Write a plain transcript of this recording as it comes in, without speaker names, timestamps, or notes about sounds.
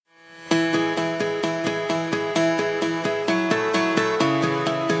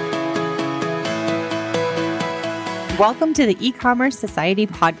Welcome to the E-commerce Society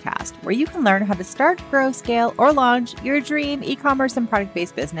podcast, where you can learn how to start, grow, scale, or launch your dream e-commerce and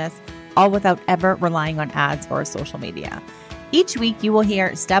product-based business, all without ever relying on ads or social media. Each week, you will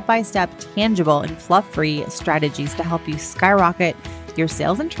hear step-by-step, tangible, and fluff-free strategies to help you skyrocket your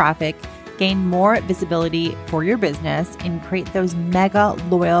sales and traffic, gain more visibility for your business, and create those mega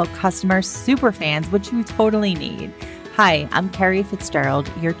loyal customer super fans, which you totally need. Hi, I'm Carrie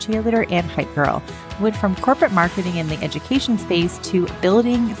Fitzgerald, your cheerleader and hype girl. Went from corporate marketing in the education space to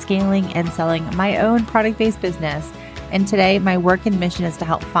building, scaling, and selling my own product-based business. And today, my work and mission is to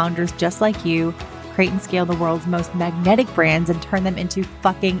help founders just like you create and scale the world's most magnetic brands and turn them into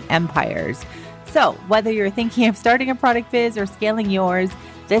fucking empires. So whether you're thinking of starting a product biz or scaling yours,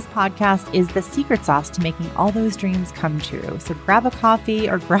 this podcast is the secret sauce to making all those dreams come true. So grab a coffee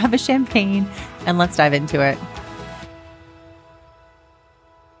or grab a champagne and let's dive into it.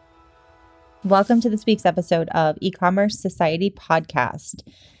 Welcome to this week's episode of E-commerce Society podcast.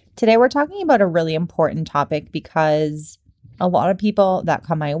 Today, we're talking about a really important topic because a lot of people that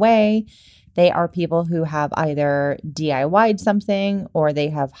come my way, they are people who have either DIY'd something or they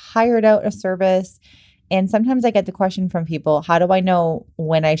have hired out a service. And sometimes I get the question from people, how do I know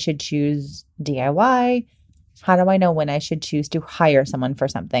when I should choose DIY? How do I know when I should choose to hire someone for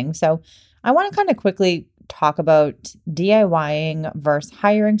something? So I want to kind of quickly talk about DIYing versus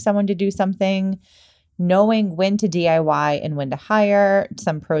hiring someone to do something, knowing when to DIY and when to hire,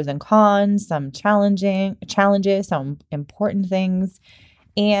 some pros and cons, some challenges, some important things,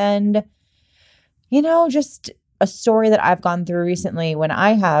 and, just a story that I've gone through recently when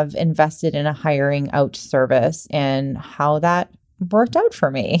I have invested in a hiring out service and how that worked out for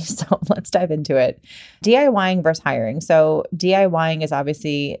me. So let's dive into it. DIYing versus hiring. So DIYing is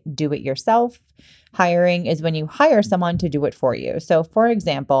obviously do it yourself. Hiring is when you hire someone to do it for you. So for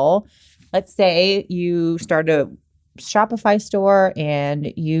example, let's say you start a Shopify store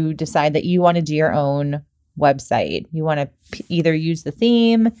and you decide that you want to do your own website. You want to either use the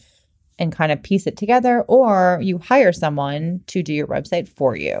theme and kind of piece it together, or you hire someone to do your website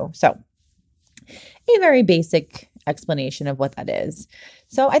for you. So a very basic explanation of what that is.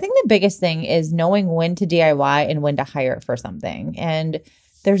 So I think the biggest thing is knowing when to DIY and when to hire for something. And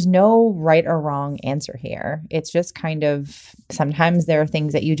there's no right or wrong answer here. It's just kind of, sometimes there are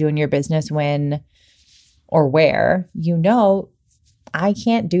things that you do in your business when or where I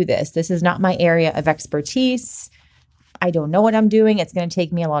can't do this. This is not my area of expertise. I don't know what I'm doing. It's going to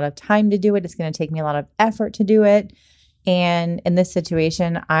take me a lot of time to do it. It's going to take me a lot of effort to do it. And in this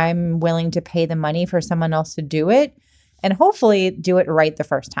situation, I'm willing to pay the money for someone else to do it and hopefully do it right the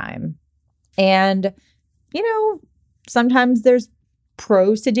first time. And, sometimes there's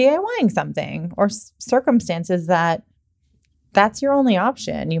pros to DIYing something or circumstances that's your only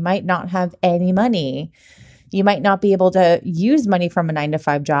option. You might not have any money. You might not be able to use money from a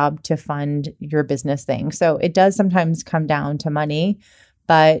 9-to-5 job to fund your business thing. So it does sometimes come down to money,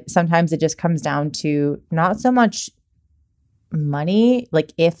 but sometimes it just comes down to not so much money,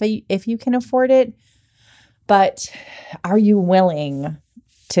 like if you can afford it, but are you willing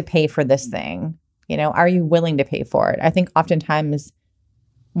to pay for this thing? Are you willing to pay for it? I think oftentimes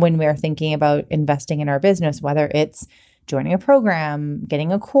when we're thinking about investing in our business, whether it's joining a program,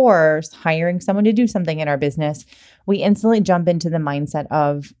 getting a course, hiring someone to do something in our business, we instantly jump into the mindset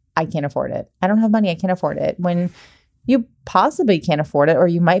of, I can't afford it. I don't have money. I can't afford it. When you possibly can't afford it, or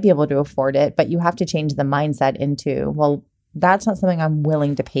you might be able to afford it, but you have to change the mindset into, well, that's not something I'm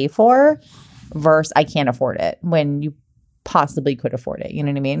willing to pay for versus I can't afford it when you possibly could afford it. You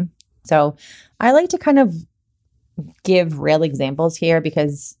know what I mean? So I like to kind of give real examples here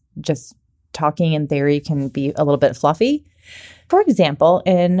because just talking in theory can be a little bit fluffy. For example,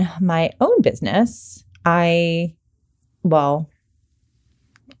 in my own business, sort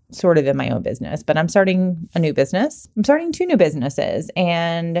of in my own business, but I'm starting a new business. I'm starting 2 new businesses,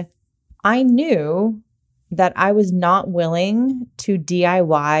 and I knew that I was not willing to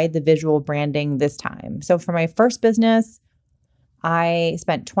DIY the visual branding this time. So for my first business, I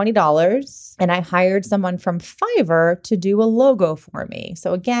spent $20 and I hired someone from Fiverr to do a logo for me.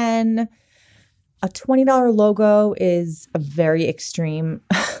 So again, a $20 logo is a very extreme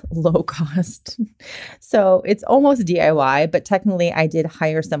low cost. So it's almost DIY, but technically I did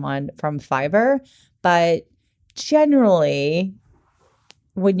hire someone from Fiverr. But generally,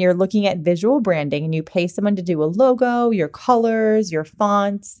 when you're looking at visual branding and you pay someone to do a logo, your colors, your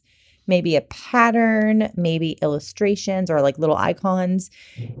fonts, maybe a pattern, maybe illustrations or like little icons,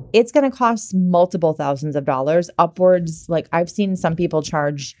 it's going to cost multiple thousands of dollars, upwards. Like I've seen some people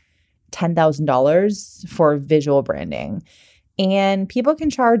charge $10,000 for visual branding. And people can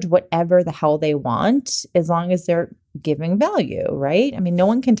charge whatever the hell they want as long as they're giving value, right? I mean, no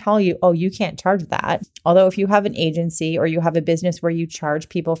one can tell you, oh, you can't charge that. Although if you have an agency or you have a business where you charge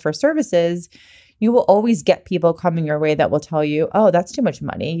people for services, you will always get people coming your way that will tell you, oh, that's too much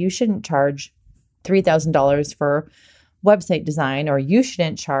money. You shouldn't charge $3,000 for website design, or you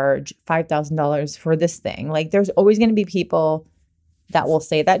shouldn't charge $5,000 for this thing. Like there's always going to be people that will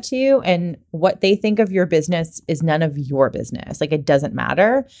say that to you, and what they think of your business is none of your business. Like it doesn't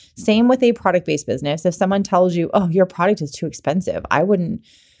matter. Same with a product-based business. If someone tells you, "Oh, your product is too expensive. I wouldn't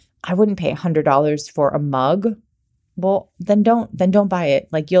pay $100 for a mug." Well, then don't buy it.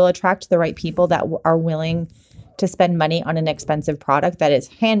 Like you'll attract the right people that are willing to spend money on an expensive product that is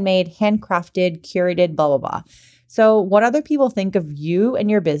handmade, handcrafted, curated, blah blah blah. So what other people think of you and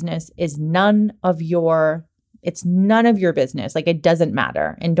your business is none of your business. Like it doesn't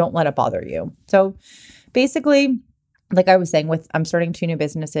matter, and don't let it bother you. So basically, like I was saying, I'm starting 2 new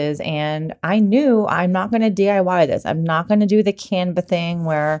businesses, and I knew I'm not going to DIY this. I'm not going to do the Canva thing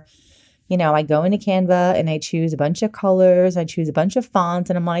where, I go into Canva and I choose a bunch of colors, I choose a bunch of fonts,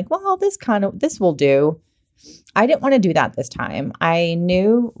 and I'm like, well, this will do. I didn't want to do that this time. I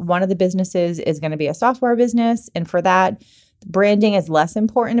knew one of the businesses is going to be a software business, and for that, branding is less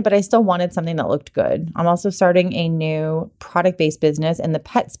important, but I still wanted something that looked good. I'm also starting a new product-based business in the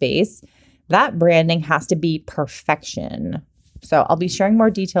pet space. That branding has to be perfection. So I'll be sharing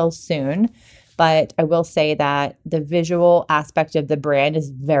more details soon, but I will say that the visual aspect of the brand is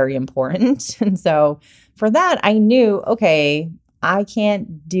very important. And so for that, I knew, okay, I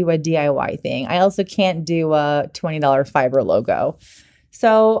can't do a DIY thing. I also can't do a $20 Fiverr logo.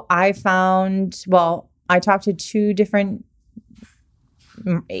 So I talked to 2 different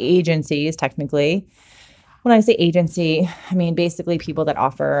agencies, technically. When I say agency, I mean basically people that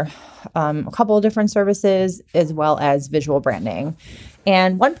offer a couple of different services as well as visual branding.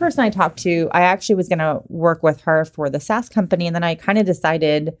 And one person I talked to, I actually was going to work with her for the SaaS company. And then I kind of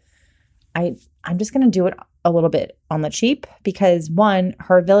decided I'm just going to do it a little bit on the cheap, because one,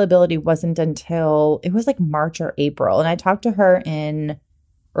 her availability wasn't until it was like March or April. And I talked to her in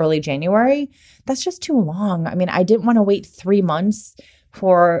early January. That's just too long. I mean, I didn't want to wait 3 months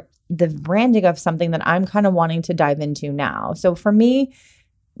for the branding of something that I'm kind of wanting to dive into now. So for me,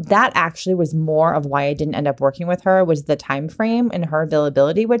 that actually was more of why I didn't end up working with her, was the time frame and her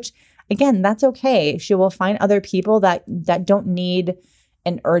availability, which again, that's okay. She will find other people that don't need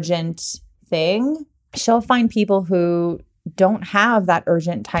an urgent thing. She'll find people who don't have that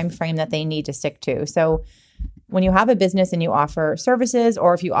urgent time frame that they need to stick to. So when you have a business and you offer services,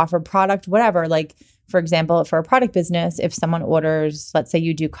 or if you offer product, whatever, like for example, for a product business, if someone orders, let's say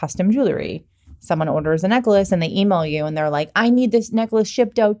you do custom jewelry, someone orders a necklace and they email you and they're like, I need this necklace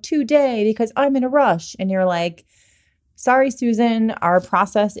shipped out today because I'm in a rush. And you're like, sorry, Susan, our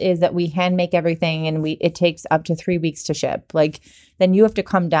process is that we hand make everything and it takes up to 3 weeks to ship. Like, then you have to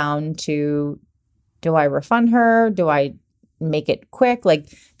come down to, do I refund her? Do I make it quick? Like,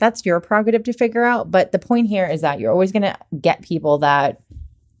 that's your prerogative to figure out. But the point here is that you're always going to get people that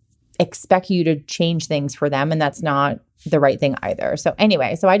expect you to change things for them, and that's not the right thing either. So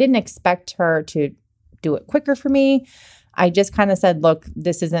anyway, I didn't expect her to do it quicker for me. I just kind of said, look,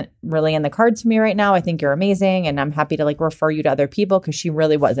 this isn't really in the cards for me right now. I think you're amazing, and I'm happy to like refer you to other people, because she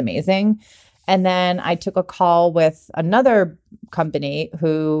really was amazing. And then I took a call with another company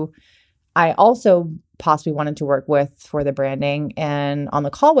who I also possibly wanted to work with for the branding. And on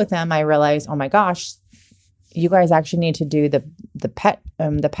the call with them, I realized, oh my gosh, you guys actually need to do the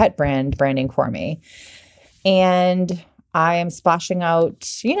pet branding for me. And I am splashing out,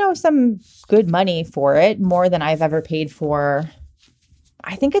 some good money for it, more than I've ever paid for.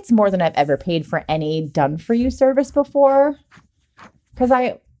 I think it's more than I've ever paid for any done for you service before, because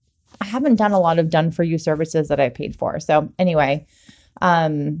I haven't done a lot of done for you services that I paid for. So anyway,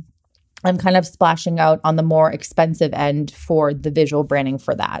 I'm kind of splashing out on the more expensive end for the visual branding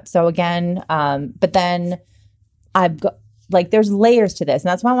for that. So again, but then I've got, like, there's layers to this. And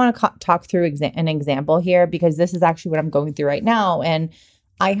that's why I want to talk through an example here, because this is actually what I'm going through right now. And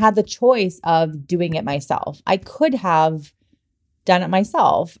I had the choice of doing it myself. I could have done it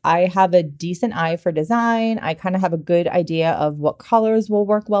myself. I have a decent eye for design. I kind of have a good idea of what colors will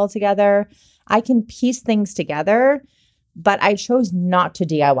work well together. I can piece things together, but I chose not to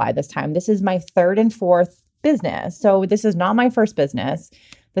DIY this time. This is my 3rd and 4th business. So this is not my first business.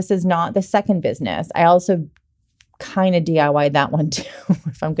 This is not the second business. I also kind of DIY that one too,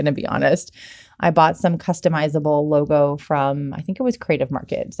 if I'm going to be honest. I bought some customizable logo from, I think it was Creative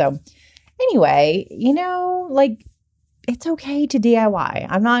Market. So anyway, like, it's okay to DIY.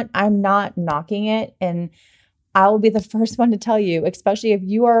 I'm not knocking it. And I will be the first one to tell you, especially if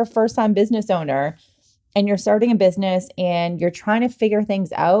you are a first-time business owner, and you're starting a business and you're trying to figure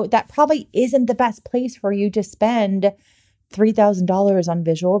things out, that probably isn't the best place for you to spend $3,000 on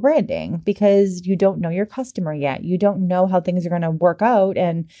visual branding because you don't know your customer yet. You don't know how things are going to work out,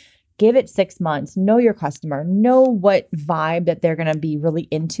 and give it 6 months, know your customer, know what vibe that they're going to be really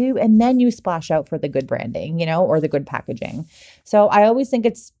into, and then you splash out for the good branding, or the good packaging. So I always think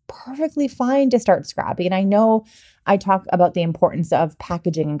it's perfectly fine to start scrappy. And I know I talk about the importance of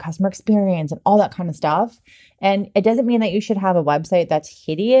packaging and customer experience and all that kind of stuff. And it doesn't mean that you should have a website that's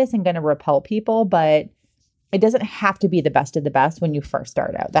hideous and going to repel people, but it doesn't have to be the best of the best when you first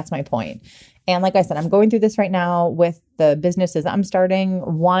start out. That's my point. And like I said, I'm going through this right now with the businesses I'm starting.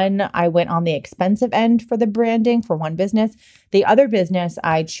 One, I went on the expensive end for the branding for one business. The other business,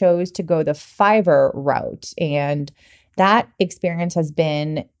 I chose to go the Fiverr route. And that experience has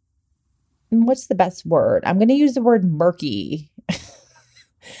been, what's the best word? I'm going to use the word murky.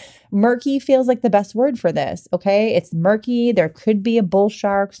 Murky feels like the best word for this, okay? It's murky. There could be a bull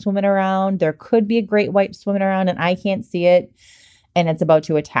shark swimming around. There could be a great white swimming around and I can't see it and it's about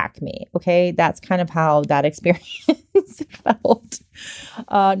to attack me, okay? That's kind of how that experience felt.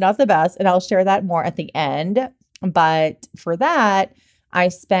 Not the best, and I'll share that more at the end. But for that, I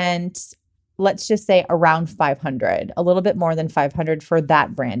spent, let's just say, around $500, a little bit more than $500 for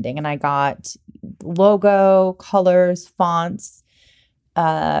that branding. And I got logo, colors, fonts,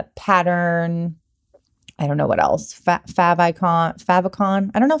 pattern. I don't know what else.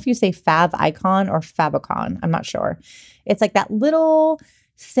 Favicon. I don't know if you say favicon or favicon. I'm not sure. It's like that little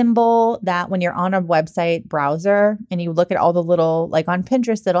symbol that when you're on a website browser and you look at all the little, like on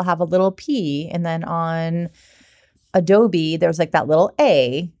Pinterest, it'll have a little P. And then on Adobe, there's like that little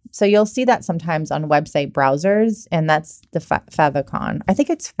A. So you'll see that sometimes on website browsers. And that's the favicon. I think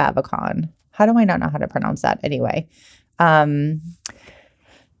it's favicon. How do I not know how to pronounce that? Anyway.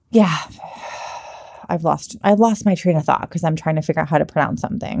 Yeah, I've lost my train of thought because I'm trying to figure out how to pronounce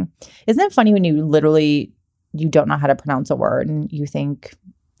something. Isn't it funny when you don't know how to pronounce a word and you think,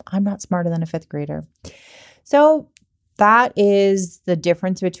 I'm not smarter than a fifth grader. So that is the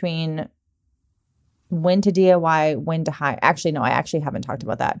difference between when to DIY, when to hire. Actually, no, I actually haven't talked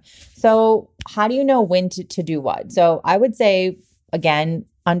about that. So how do you know when to do what? So I would say, again,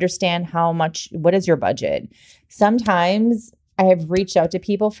 understand what is your budget? Sometimes I have reached out to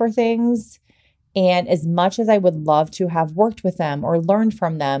people for things, and as much as I would love to have worked with them or learned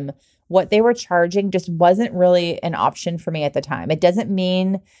from them, what they were charging just wasn't really an option for me at the time. It doesn't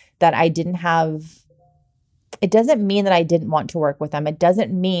mean that I didn't want to work with them. It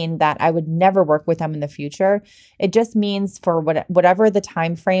doesn't mean that I would never work with them in the future. It just means for whatever the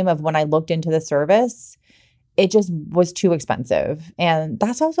time frame of when I looked into the service, it just was too expensive. And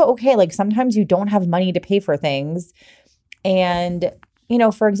that's also okay. Like sometimes you don't have money to pay for things. And,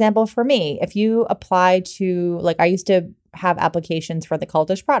 for example, for me, if you apply to, like I used to have applications for the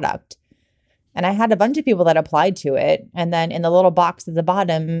Cultish product, and I had a bunch of people that applied to it. And then in the little box at the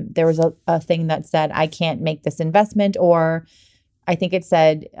bottom, there was a thing that said, I can't make this investment, or I think it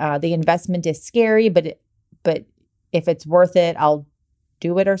said the investment is scary, but if it's worth it, I'll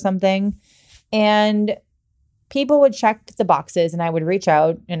do it or something. And people would check the boxes and I would reach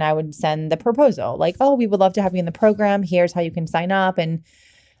out and I would send the proposal like, oh, we would love to have you in the program. Here's how you can sign up. And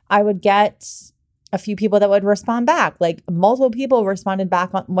I would get a few people that would respond back. Like multiple people responded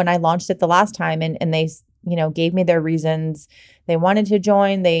back when I launched it the last time and they, gave me their reasons. They wanted to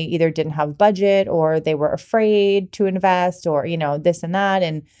join. They either didn't have budget or they were afraid to invest or, this and that.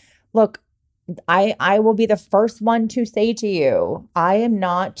 And look, I will be the first one to say to you, I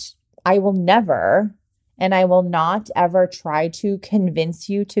will never, and I will not ever try to convince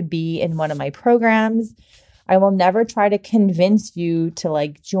you to be in one of my programs. I will never try to convince you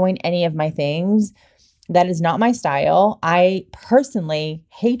to join any of my things. That is not my style. I personally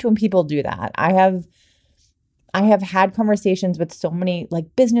hate when people do that. I have had conversations with so many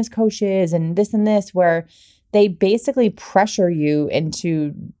business coaches and this where they basically pressure you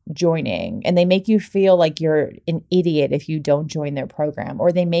into joining and they make you feel like you're an idiot if you don't join their program,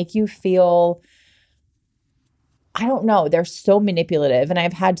 or they make you feel, I don't know, they're so manipulative. And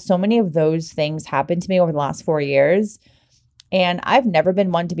I've had so many of those things happen to me over the last 4 years. And I've never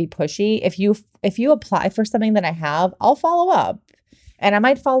been one to be pushy. If you apply for something that I have, I'll follow up. And I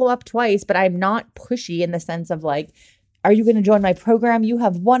might follow up twice, but I'm not pushy in the sense of are you going to join my program? You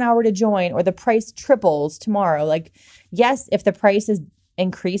have 1 hour to join, or the price triples tomorrow. Yes, if the price is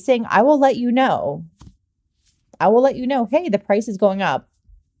increasing, I will let you know. Hey, the price is going up.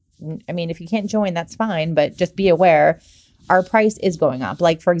 I mean, if you can't join, that's fine, but just be aware our price is going up.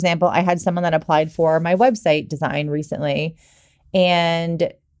 For example, I had someone that applied for my website design recently,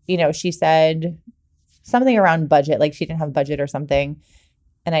 and, she said something around budget, like she didn't have budget or something.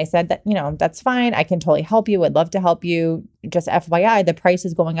 And I said that, that's fine. I can totally help you. I'd love to help you. Just FYI, the price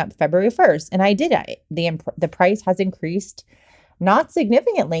is going up February 1st. And I did it. The price has increased, not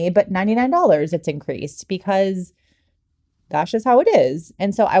significantly, but $99 it's increased because that's just how it is.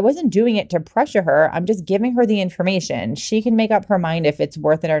 And so I wasn't doing it to pressure her. I'm just giving her the information. She can make up her mind if it's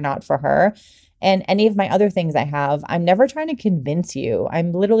worth it or not for her. And any of my other things I have, I'm never trying to convince you.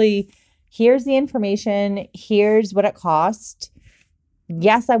 I'm literally, here's the information. Here's what it costs.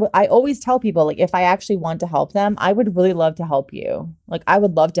 Yes, I always tell people, like, if I actually want to help them, I would really love to help you. Like, I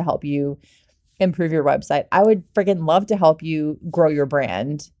would love to help you improve your website. I would freaking love to help you grow your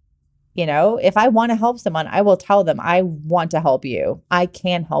brand. If I want to help someone, I will tell them, I want to help you. I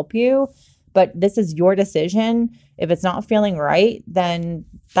can help you, but this is your decision. If it's not feeling right, then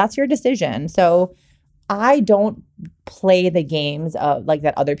that's your decision. So I don't play the games of like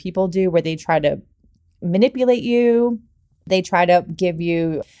that other people do where they try to manipulate you. They try to give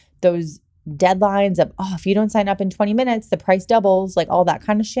you those deadlines of, if you don't sign up in 20 minutes, the price doubles, like all that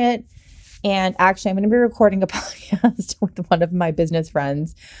kind of shit. And actually, I'm going to be recording a podcast with one of my business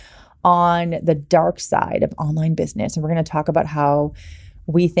friends on the dark side of online business. And we're going to talk about how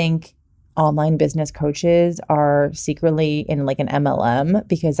we think online business coaches are secretly in like an MLM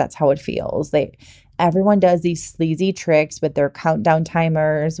because that's how it feels. Everyone does these sleazy tricks with their countdown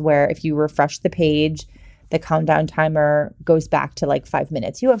timers where if you refresh the page, the countdown timer goes back to like 5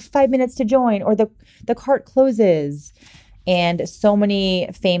 minutes. You have 5 minutes to join or the cart closes. And so many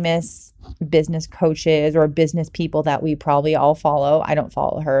famous business coaches or business people that we probably all follow. I don't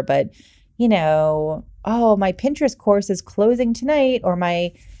follow her, but my Pinterest course is closing tonight or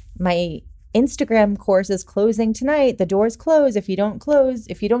my Instagram course is closing tonight. The doors close. If you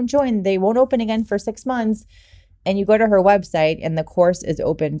don't join, they won't open again for 6 months. And you go to her website and the course is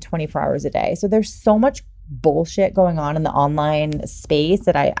open 24 hours a day. So there's so much bullshit going on in the online space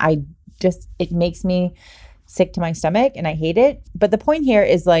that it makes me sick to my stomach and I hate it. But the point here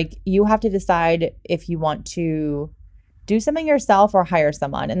is like, you have to decide if you want to do something yourself or hire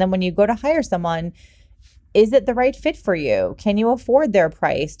someone. And then when you go to hire someone, is it the right fit for you? Can you afford their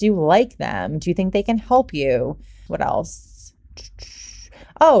price? Do you like them? Do you think they can help you? What else?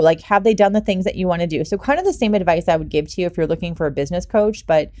 Like, have they done the things that you want to do? So kind of the same advice I would give to you if you're looking for a business coach,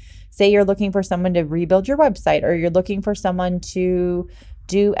 but say you're looking for someone to rebuild your website or you're looking for someone to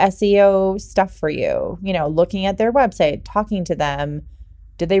do SEO stuff for you, looking at their website, talking to them.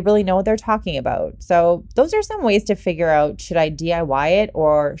 Do they really know what they're talking about? So those are some ways to figure out, should I DIY it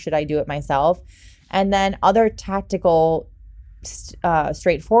or should I do it myself? And then other tactical,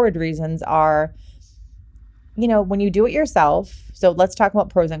 straightforward reasons are, when you do it yourself. So let's talk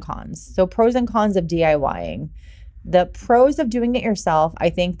about pros and cons. So pros and cons of DIYing. The pros of doing it yourself, I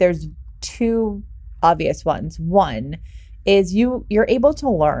think there's two obvious ones. One is you're able to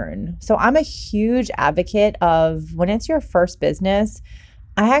learn. So I'm a huge advocate of when it's your first business,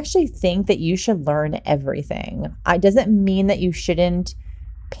 I actually think that you should learn everything. It doesn't mean that you shouldn't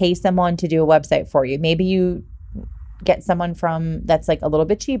pay someone to do a website for you. Maybe you get someone that's like a little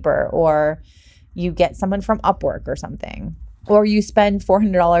bit cheaper, or you get someone from Upwork or something, or you spend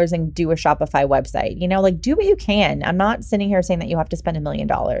 $400 and do a Shopify website. Like, do what you can. I'm not sitting here saying that you have to spend $1 million,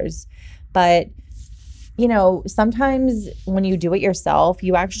 but sometimes when you do it yourself,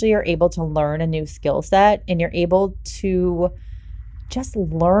 you actually are able to learn a new skill set and you're able to just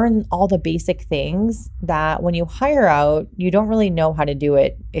learn all the basic things that when you hire out, you don't really know how to do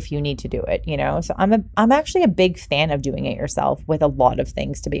it if you need to do it, So I'm actually a big fan of doing it yourself with a lot of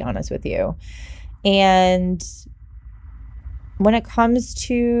things, to be honest with you. And when it comes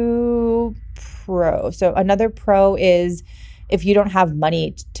to so another pro is if you don't have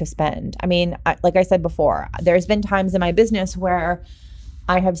money to spend. I mean, like I said before, there's been times in my business where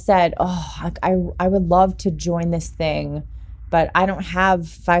I have said, I would love to join this thing, but I don't have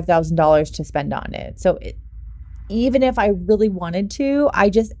 $5,000 to spend on it. So even if I really wanted to, I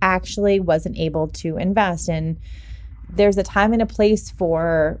just actually wasn't able to invest. And there's a time and a place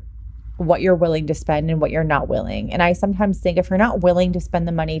for what you're willing to spend and what you're not willing. And I sometimes think if you're not willing to spend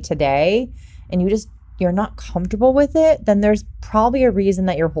the money today and you're not comfortable with it, then there's probably a reason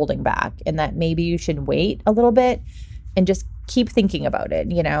that you're holding back and that maybe you should wait a little bit and just keep thinking about it.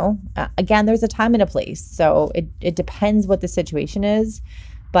 Again, there's a time and a place. So it depends what the situation is,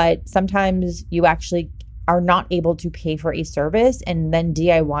 but sometimes you actually are not able to pay for a service, and then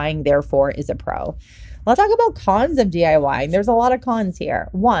DIYing therefore is a pro. Let's talk about cons of DIYing. There's a lot of cons here.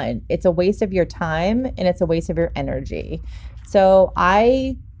 One, it's a waste of your time and it's a waste of your energy. So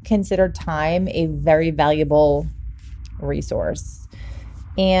I consider time a very valuable resource.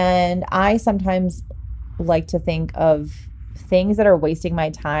 And I sometimes like to think of things that are wasting my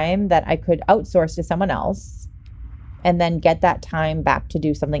time that I could outsource to someone else and then get that time back to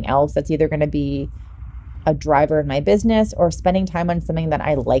do something else that's either going to be a driver of my business or spending time on something that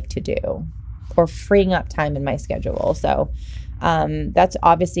I like to do or freeing up time in my schedule. So that's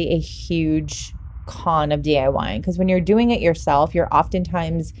obviously a huge con of DIYing, because when you're doing it yourself, you're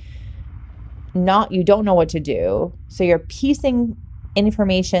oftentimes you don't know what to do. So you're piecing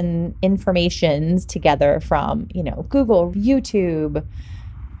informations together from, Google, YouTube,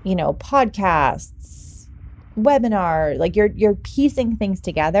 podcasts, webinar, like you're piecing things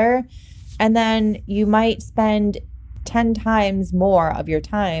together. And then you might spend 10 times more of your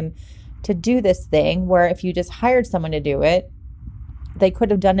time to do this thing, where if you just hired someone to do it, they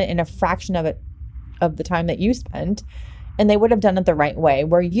could have done it in a fraction of the time that you spent, and they would have done it the right way,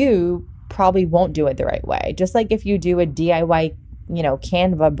 where you probably won't do it the right way. Just like if you do a DIY,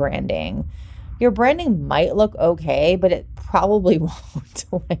 Canva branding, your branding might look okay, but it probably won't.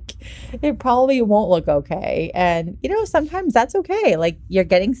 It probably won't look okay. And, sometimes that's okay. Like, you're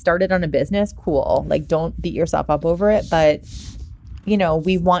getting started on a business, cool. Like, don't beat yourself up over it. But,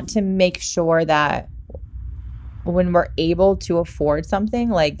 we want to make sure that when we're able to afford something,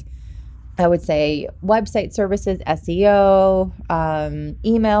 like, I would say website services, SEO,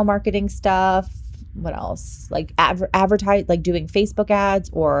 email marketing stuff. What else? Like advertise, like doing Facebook ads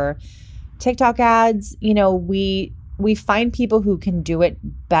or TikTok ads. We find people who can do it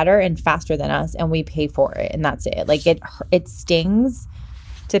better and faster than us, and we pay for it, and that's it. Like, it stings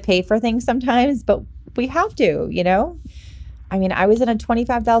to pay for things sometimes, but we have to. I mean, I was in a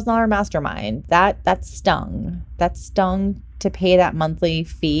 $25,000 mastermind. That stung. That stung to pay that monthly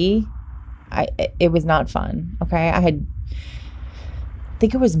fee. It was not fun. Okay. I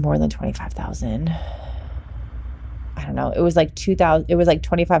think it was more than 25,000. I don't know. It was like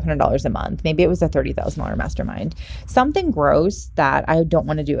 $2,500 a month. Maybe it was a $30,000 mastermind. Something gross that I don't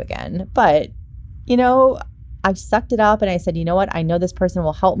want to do again. But, I sucked it up and I said, you know what? I know this person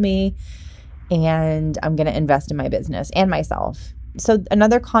will help me, and I'm going to invest in my business and myself. So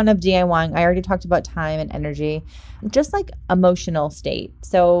another con of DIYing, I already talked about time and energy, just like emotional state.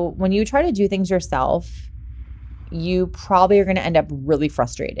 So when you try to do things yourself, you probably are going to end up really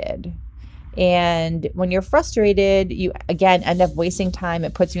frustrated. And when you're frustrated, you again end up wasting time.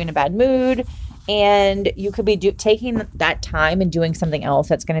 It puts you in a bad mood, and you could be taking that time and doing something else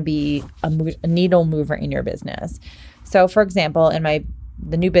that's going to be a needle mover in your business. So for example, in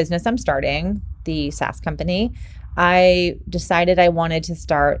the new business I'm starting, the SaaS company, I decided I wanted to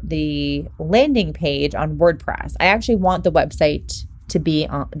start the landing page on WordPress. I actually want the website to be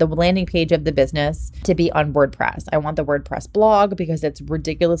on the landing page of the business to be on WordPress. I want the WordPress blog because it's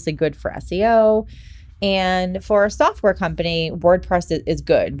ridiculously good for SEO. And for a software company, WordPress is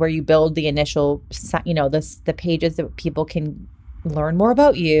good, where you build the initial, the pages that people can learn more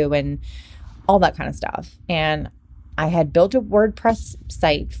about you and all that kind of stuff. And I had built a WordPress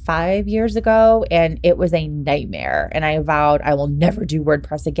site 5 years ago, and it was a nightmare. And I vowed I will never do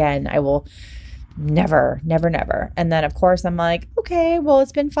WordPress again. I will never. And then, of course, I'm like, okay, well,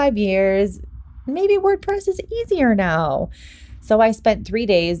 it's been 5 years. Maybe WordPress is easier now. So I spent 3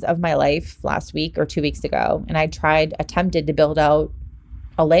 days of my life last week or 2 weeks ago, and I attempted to build out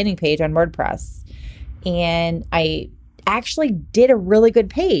a landing page on WordPress. And I actually did a really good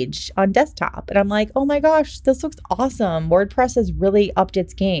page on desktop. And I'm like, oh my gosh, this looks awesome. WordPress has really upped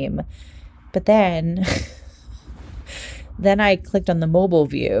its game. But then I clicked on the mobile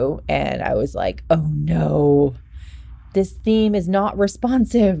view and I was like, oh no, this theme is not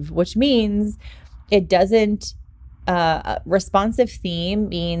responsive, which means it doesn't, responsive theme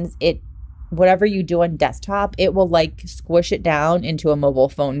means whatever you do on desktop, it will like squish it down into a mobile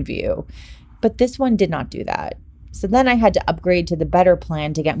phone view. But this one did not do that. So then I had to upgrade to the better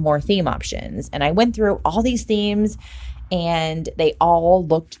plan to get more theme options. And I went through all these themes and they all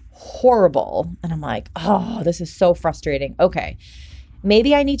looked horrible. And I'm like, oh, this is so frustrating. Okay,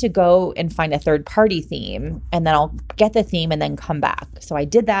 maybe I need to go and find a third-party theme, and then I'll get the theme and then come back. So I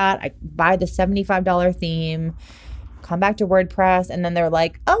did that. I buy the $75 theme, come back to WordPress, and then they're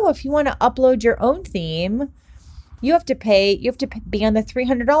like, oh, if you want to upload your own theme, you have to be on the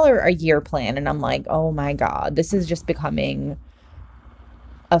 $300 a year plan. And I'm like, oh my God, this is just becoming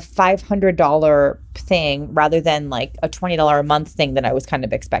a $500 thing rather than like a $20 a month thing that I was kind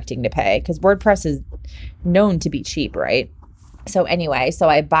of expecting to pay, because WordPress is known to be cheap, right? So anyway, so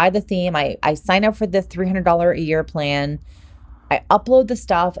I buy the theme, I sign up for the $300 a year plan, I upload the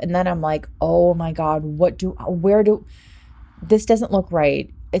stuff, and then I'm like, oh my God, this doesn't look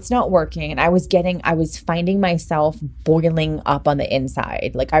right. it's not working. And I was finding myself boiling up on the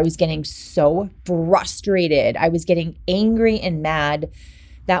inside. Like I was getting so frustrated. I was getting angry and mad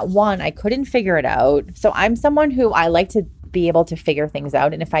that one, I couldn't figure it out. So I'm someone who I like to be able to figure things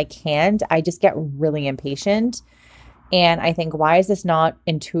out. And if I can't, I just get really impatient. And I think, why is this not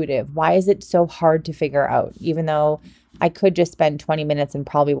intuitive? Why is it so hard to figure out? Even though I could just spend 20 minutes and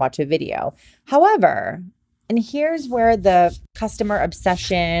probably watch a video. However, and here's where the customer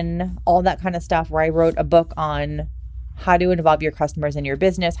obsession, all that kind of stuff, where I wrote a book on how to involve your customers in your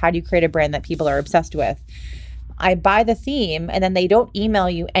business. How do you create a brand that people are obsessed with? I buy the theme and then they don't email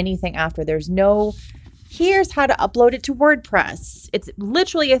you anything after. There's no, here's how to upload it to WordPress. It's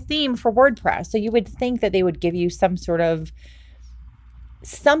literally a theme for WordPress. So you would think that they would give you some sort of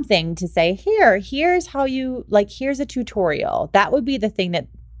something to say, here's how you, like, here's a tutorial. That would be the thing that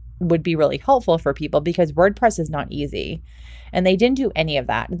would be really helpful for people, because WordPress is not easy. And they didn't do any of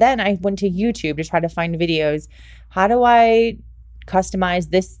that. Then I went to YouTube to try to find videos. How do I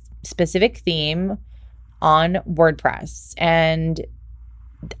customize this specific theme on WordPress? And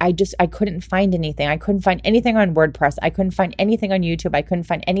I couldn't find anything. I couldn't find anything on WordPress. I couldn't find anything on YouTube. I couldn't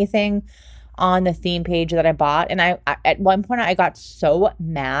find anything on the theme page that I bought. And I at one point I got so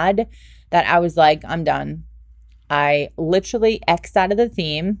mad that I was like, I'm done. I literally X'd out of the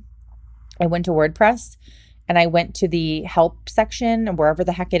theme. I went to WordPress and I went to the help section, wherever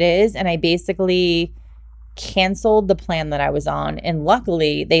the heck it is, and I basically canceled the plan that I was on. And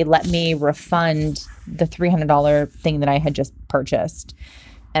luckily they let me refund the $300 thing that I had just purchased.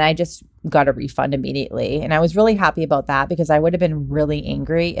 And I just got a refund immediately. And I was really happy about that, because I would have been really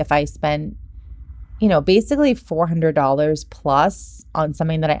angry if I spent, basically $400 plus on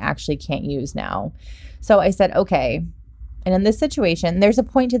something that I actually can't use now. So I said, okay. And in this situation, there's a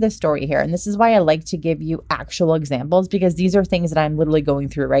point to this story here. And this is why I like to give you actual examples, because these are things that I'm literally going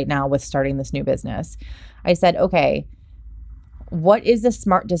through right now with starting this new business. I said, okay, what is the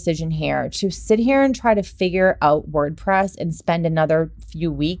smart decision here? To sit here and try to figure out WordPress and spend another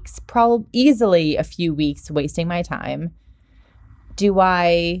few weeks, probably easily a few weeks, wasting my time? Do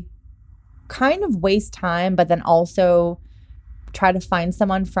I kind of waste time, but then also try to find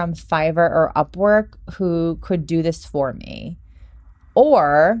someone from Fiverr or Upwork who could do this for me?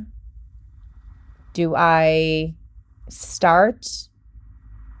 Or do I start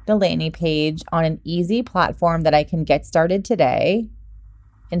the landing page on an easy platform that I can get started today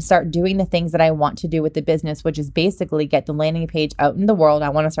and start doing the things that I want to do with the business, which is basically get the landing page out in the world? I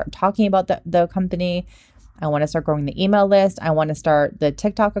want to start talking about the company. I want to start growing the email list. I want to start the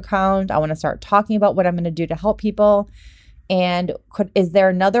TikTok account. I want to start talking about what I'm going to do to help people. And is there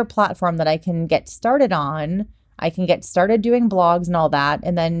another platform that I can get started on? I can get started doing blogs and all that.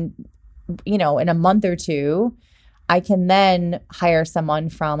 And then, in a month or two, I can then hire someone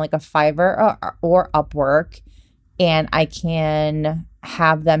from like a Fiverr or Upwork, and I can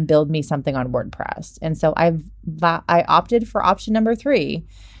have them build me something on WordPress. And so I opted for option number 3,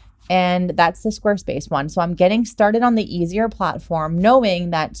 and that's the Squarespace one. So I'm getting started on the easier platform,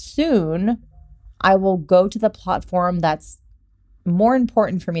 knowing that soon I will go to the platform that's more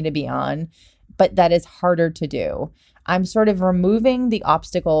important for me to be on, but that is harder to do. I'm sort of removing the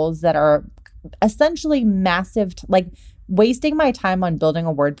obstacles that are essentially massive, like wasting my time on building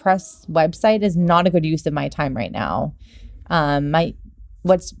a WordPress website is not a good use of my time right now.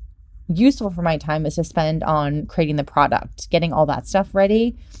 What's useful for my time is to spend on creating the product, getting all that stuff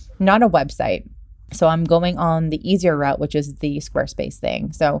ready, not a website. So I'm going on the easier route, which is the Squarespace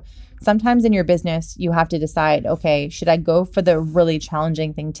thing. So sometimes in your business, you have to decide, okay, should I go for the really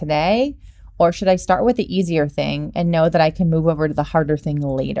challenging thing today? Or should I start with the easier thing and know that I can move over to the harder thing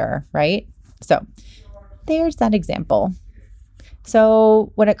later, right? So there's that example.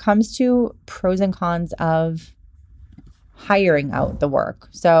 So when it comes to pros and cons of hiring out the work.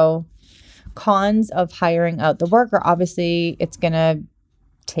 So cons of hiring out the work are obviously it's going to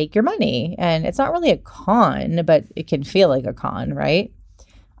take your money. And it's not really a con, but it can feel like a con, right?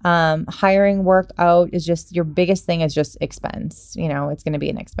 Hiring work out is just your biggest thing is just expense. It's going to be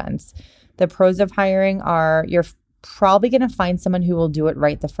an expense. The pros of hiring are you're probably going to find someone who will do it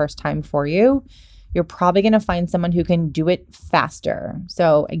right the first time for you. You're probably going to find someone who can do it faster.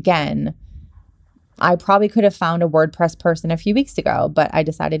 So again, I probably could have found a WordPress person a few weeks ago, but I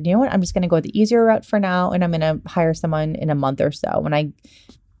decided, you know what, I'm just going to go the easier route for now. And I'm going to hire someone in a month or so. When I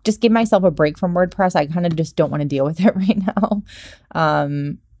just give myself a break from WordPress, I kind of just don't want to deal with it right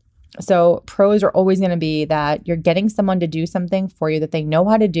now. So pros are always going to be that you're getting someone to do something for you that they know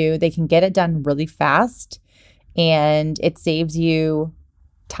how to do. They can get it done really fast, and it saves you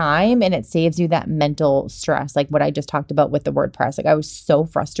time and it saves you that mental stress, like what I just talked about with the WordPress. Like I was so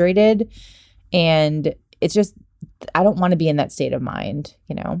frustrated, and it's just, I don't want to be in that state of mind,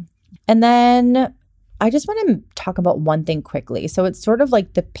 you know? And then I just want to talk about one thing quickly. So it's sort of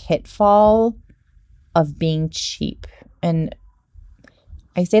like the pitfall of being cheap. And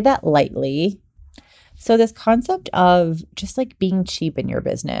I say that lightly. So this concept of just like being cheap in your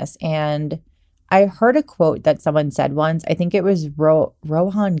business. And I heard a quote that someone said once. I think it was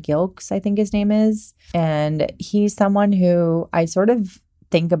Rohan Gilks, I think his name is. And he's someone who I sort of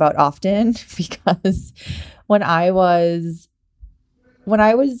think about often because when I was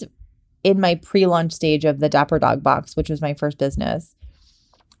in my pre-launch stage of the Dapper Dog Box, which was my first business,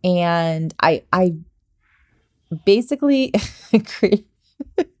 and I basically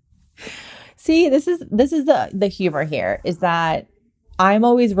see, this is the humor here, is that I'm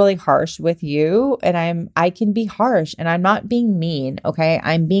always really harsh with you, and I can be harsh, and I'm not being mean, okay?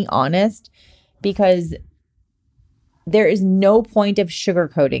 I'm being honest, because there is no point of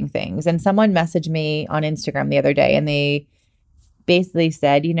sugarcoating things. And someone messaged me on Instagram the other day, and they basically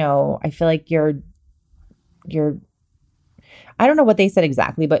said, I feel like you're I don't know what they said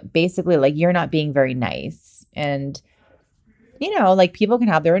exactly, but basically like you're not being very nice. And like people can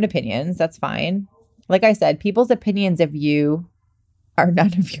have their own opinions. That's fine. Like I said, people's opinions of you are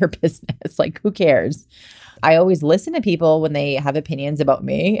none of your business. Like, who cares? I always listen to people when they have opinions about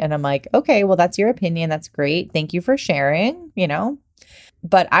me, and I'm like, okay, well, that's your opinion. That's great. Thank you for sharing,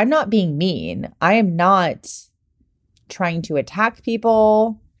 but I'm not being mean. I am not trying to attack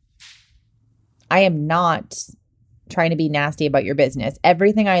people. I am not trying to be nasty about your business.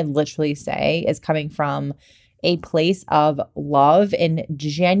 Everything I literally say is coming from a place of love and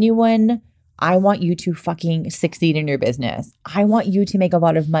genuine, I want you to fucking succeed in your business. I want you to make a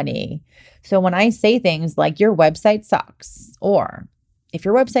lot of money. So when I say things like your website sucks, or if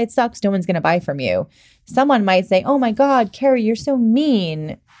your website sucks, no one's going to buy from you. Someone might say, oh my God, Carrie, you're so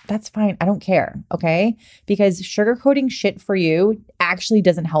mean. That's fine. I don't care. Okay. Because sugarcoating shit for you actually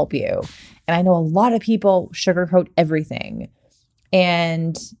doesn't help you. And I know a lot of people sugarcoat everything,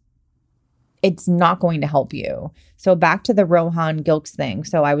 and it's not going to help you. So back to the Rohan Gilks thing.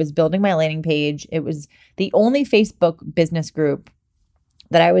 So I was building my landing page. It was the only Facebook business group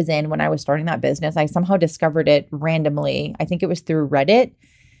that I was in when I was starting that business. I somehow discovered it randomly. I think it was through Reddit.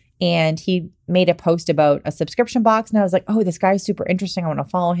 And he made a post about a subscription box. And I was like, oh, this guy's super interesting. I want to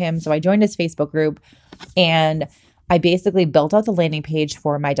follow him. So I joined his Facebook group, and I basically built out the landing page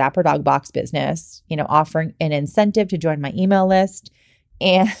for my Dapper Dog Box business, offering an incentive to join my email list.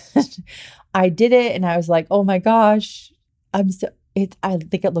 And I did it, and I was like, oh my gosh, I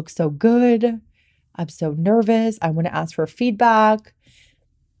think it looks so good. I'm so nervous. I want to ask for feedback.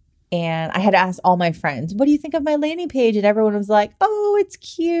 And I had asked all my friends, what do you think of my landing page? And everyone was like, oh, it's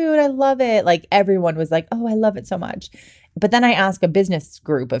cute. I love it. Like everyone was like, oh, I love it so much. But then I asked a business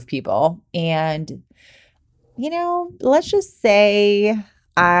group of people, and, let's just say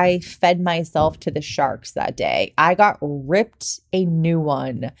I fed myself to the sharks that day. I got ripped a new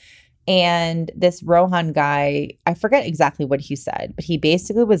one. And this Rohan guy, I forget exactly what he said, but he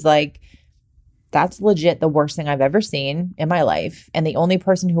basically was like, that's legit the worst thing I've ever seen in my life. And the only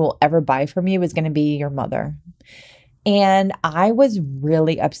person who will ever buy from you is going to be your mother. And I was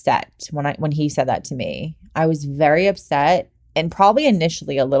really upset when he said that to me. I was very upset, and probably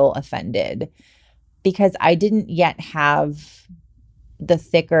initially a little offended, because I didn't yet have the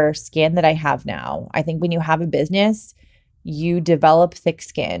thicker skin that I have now. I think when you have a business, you develop thick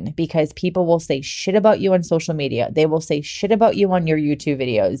skin, because people will say shit about you on social media. They will say shit about you on your YouTube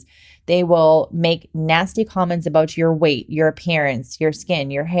videos. They will make nasty comments about your weight, your appearance, your skin,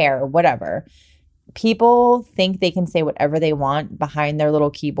 your hair, whatever. People think they can say whatever they want behind their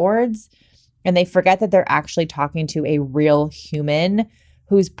little keyboards, and they forget that they're actually talking to a real human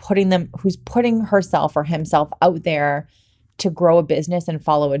who's putting herself or himself out there to grow a business and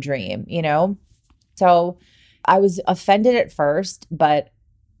follow a dream, So I was offended at first, but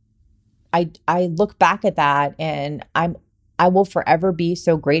I look back at that, and I will forever be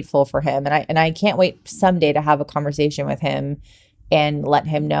so grateful for him. And I can't wait someday to have a conversation with him and let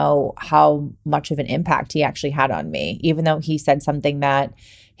him know how much of an impact he actually had on me, even though he said something that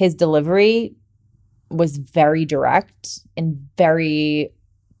his delivery was very direct and very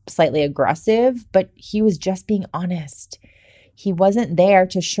slightly aggressive, but he was just being honest. He wasn't there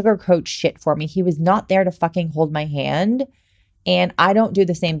to sugarcoat shit for me. He was not there to fucking hold my hand. And I don't do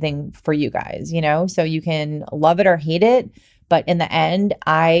the same thing for you guys, So you can love it or hate it, but in the end,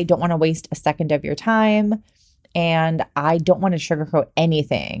 I don't want to waste a second of your time, and I don't want to sugarcoat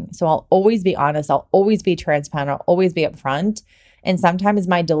anything. So I'll always be honest. I'll always be transparent. I'll always be upfront. And sometimes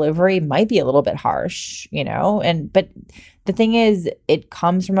my delivery might be a little bit harsh, but the thing is, it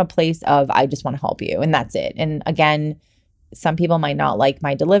comes from a place of, I just want to help you, and that's it. And again, some people might not like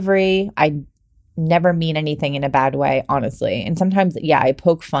my delivery. I never mean anything in a bad way, honestly. And sometimes, I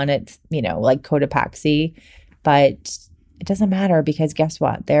poke fun at, like Cotopaxi, but it doesn't matter because guess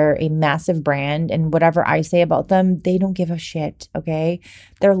what? They're a massive brand, and whatever I say about them, they don't give a shit, okay?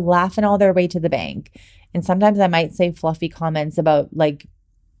 They're laughing all their way to the bank. And sometimes I might say fluffy comments about like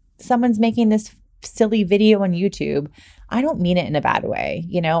someone's making this silly video on YouTube. I don't mean it in a bad way.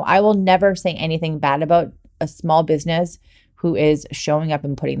 I will never say anything bad about a small business who is showing up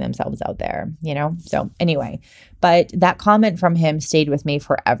and putting themselves out there, So anyway, but that comment from him stayed with me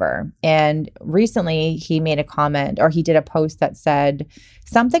forever. And recently he made a comment, or he did a post that said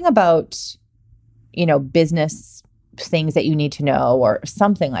something about, business things that you need to know or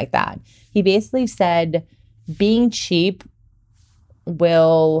something like that. He basically said being cheap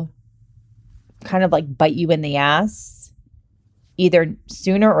will kind of like bite you in the ass either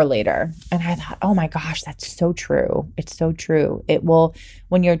sooner or later. And I thought, oh my gosh, that's so true. It's so true. It will,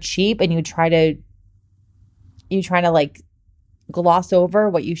 when you're cheap and you try to like gloss over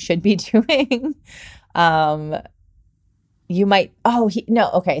what you should be doing, you might,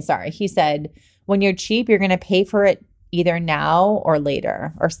 he said, when you're cheap, you're going to pay for it either now or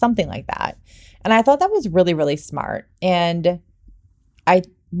later or something like that. And I thought that was really, really smart. And I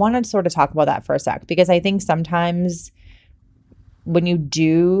wanted to sort of talk about that for a sec, because I think sometimes when you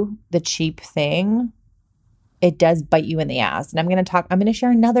do the cheap thing, it does bite you in the ass. And I'm going to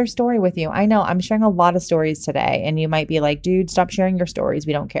share another story with you. I know I'm sharing a lot of stories today, and you might be like, dude, stop sharing your stories.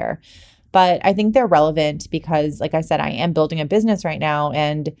 We don't care. But I think they're relevant because, like I said, I am building a business right now,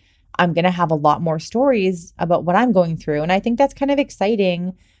 and I'm going to have a lot more stories about what I'm going through. And I think that's kind of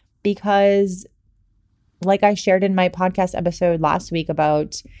exciting because, like I shared in my podcast episode last week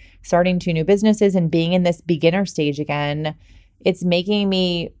about starting 2 new businesses and being in this beginner stage again, it's making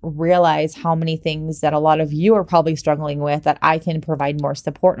me realize how many things that a lot of you are probably struggling with that I can provide more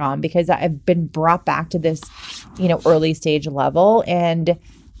support on, because I've been brought back to this, early stage level. And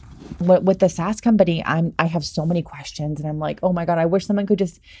with the SaaS company, I have so many questions, and I'm like, oh my God, I wish someone could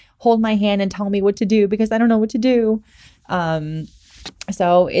just hold my hand and tell me what to do, because I don't know what to do.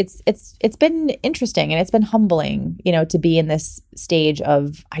 So it's been interesting, and it's been humbling, to be in this stage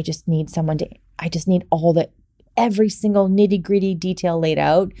of, I just need every single nitty-gritty detail laid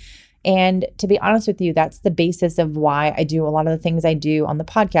out. And to be honest with you, that's the basis of why I do a lot of the things I do on the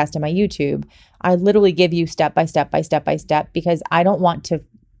podcast and my YouTube. I literally give you step by step by step by step, because I don't want to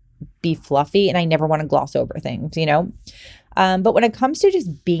be fluffy, and I never want to gloss over things, But when it comes to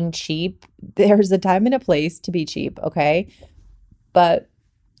just being cheap, there's a time and a place to be cheap, okay? But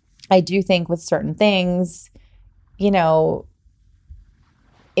I do think with certain things, it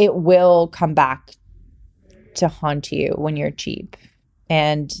will come back to haunt you when you're cheap.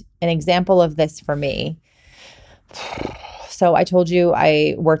 And an example of this for me. So I told you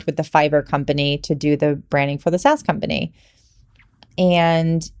I worked with the Fiverr company to do the branding for the SaaS company,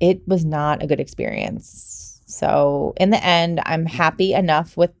 and it was not a good experience. So in the end, I'm happy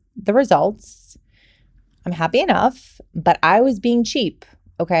enough with the results. I'm happy enough, but I was being cheap,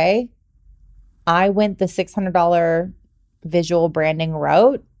 okay? I went the $600 visual branding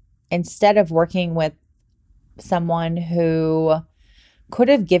route instead of working with someone who could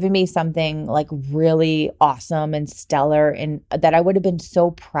have given me something like really awesome and stellar, and that I would have been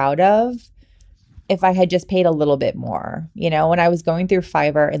so proud of if I had just paid a little bit more. When I was going through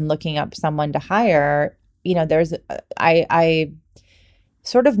Fiverr and looking up someone to hire, I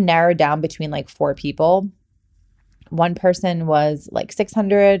sort of narrowed down between like 4 people. One person was like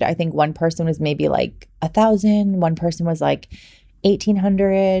 600. I think one person was maybe like 1,000. One person was like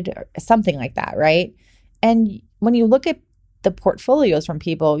 1,800 or something like that, right? And when you look at the portfolios from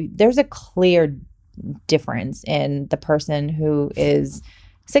people, there's a clear difference in the person who is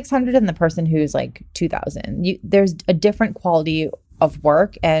 600 and the person who's like 2,000. There's a different quality of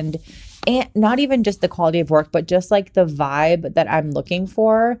work, and not even just the quality of work, but just like the vibe that I'm looking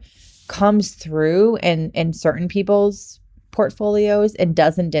for comes through in certain people's portfolios and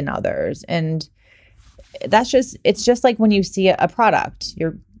doesn't in others. And it's just like when you see a product,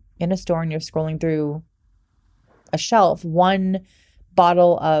 you're in a store and you're scrolling through a shelf, one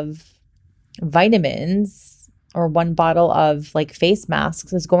bottle of vitamins or one bottle of like face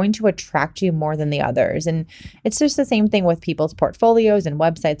masks is going to attract you more than the others. And it's just the same thing with people's portfolios and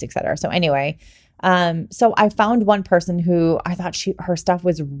websites, et cetera. So anyway, so I found one person who I thought her stuff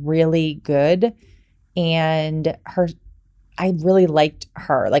was really good, and I really liked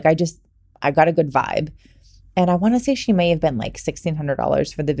her. Like I got a good vibe. And I want to say she may have been like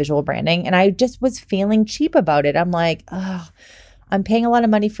 $1,600 for the visual branding. And I just was feeling cheap about it. I'm like, oh, I'm paying a lot of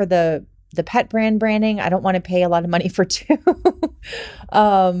money for the pet branding. I don't want to pay a lot of money for two.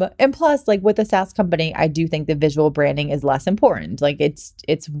 And plus, like with a SaaS company, I do think the visual branding is less important. Like it's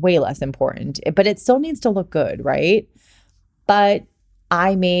way less important, but it still needs to look good, right? But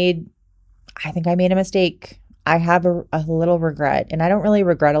I think I made a mistake. I have a little regret, and I don't really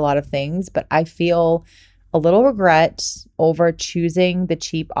regret a lot of things, but I feel a little regret over choosing the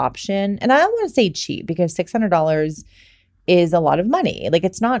cheap option. And I don't want to say cheap because $600 is a lot of money. Like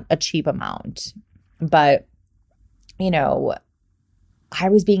it's not a cheap amount, but I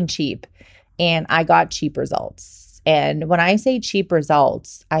was being cheap and I got cheap results. And when I say cheap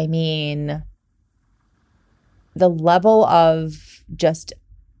results, I mean the level of just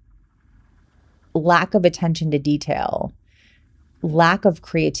lack of attention to detail, lack of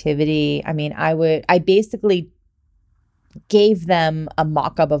creativity. I mean, I basically gave them a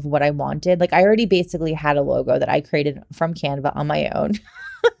mock-up of what I wanted. Like I already basically had a logo that I created from Canva on my own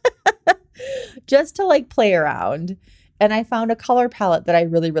just to like play around. And I found a color palette that I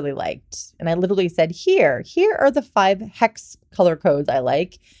really, really liked. And I literally said, here are the 5 hex color codes I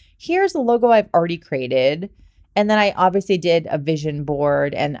like. Here's the logo I've already created. And then I obviously did a vision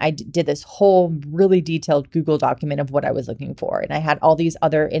board and I did this whole really detailed Google document of what I was looking for. And I had all these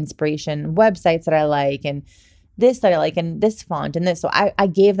other inspiration websites that I like and this that I like and this font and this. So I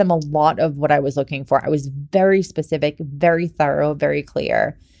gave them a lot of what I was looking for. I was very specific, very thorough, very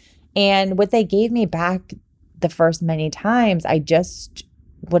clear. And what they gave me back the first many times, I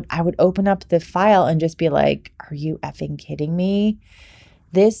would open up the file and just be like, are you effing kidding me?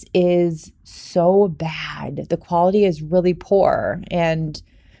 This is so bad. The quality is really poor. And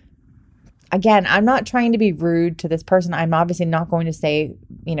again, I'm not trying to be rude to this person. I'm obviously not going to say,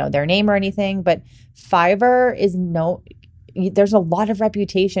 their name or anything, but Fiverr there's a lot of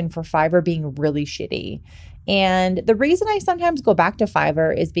reputation for Fiverr being really shitty. And the reason I sometimes go back to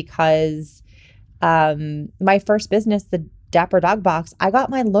Fiverr is because my first business, the Dapper Dog Box, I got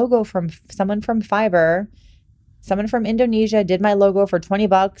my logo from someone from Fiverr. Someone from Indonesia did my logo for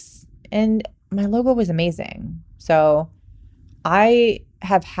 $20 and my logo was amazing. So I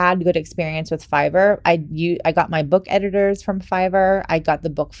have had good experience with Fiverr. I got my book editors from Fiverr. I got the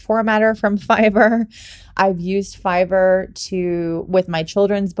book formatter from Fiverr. I've used Fiverr with my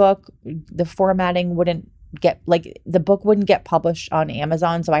children's book, the formatting the book wouldn't get published on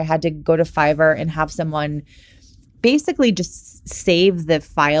Amazon. So I had to go to Fiverr and have someone basically just save the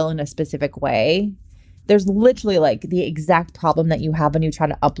file in a specific way. There's literally like the exact problem that you have when you try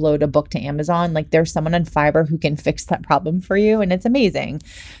to upload a book to Amazon. Like there's someone on Fiverr who can fix that problem for you and it's amazing.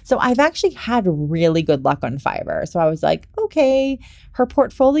 So I've actually had really good luck on Fiverr. So I was like, okay, her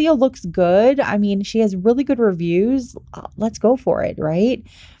portfolio looks good. I mean, she has really good reviews. Let's go for it, right?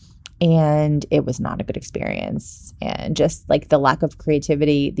 And it was not a good experience. And just like the lack of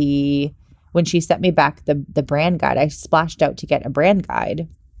creativity, when she sent me back the brand guide, I splashed out to get a brand guide.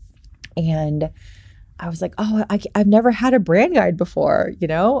 And I was like, oh, I've never had a brand guide before.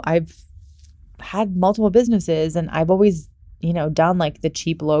 I've had multiple businesses and I've always, done like the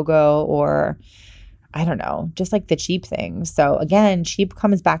cheap logo or I don't know, just like the cheap things. So again, cheap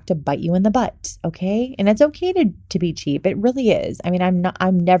comes back to bite you in the butt. Okay. And it's okay to be cheap. It really is. I mean,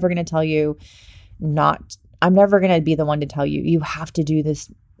 I'm never going to tell you I'm never going to be the one to tell you have to do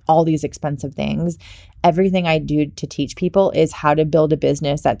all these expensive things. Everything I do to teach people is how to build a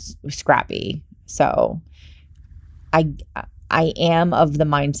business that's scrappy. So I am of the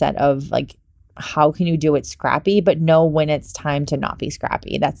mindset of like, how can you do it scrappy, but know when it's time to not be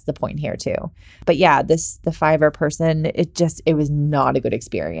scrappy? That's the point here too. But yeah, the Fiverr person, it was not a good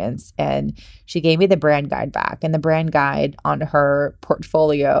experience. And she gave me the brand guide back, and the brand guide on her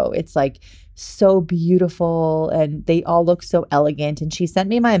portfolio, it's like so beautiful and they all look so elegant. And she sent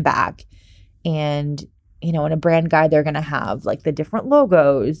me mine back, and in a brand guide, they're going to have like the different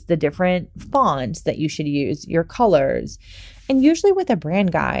logos, the different fonts that you should use, your colors. And usually with a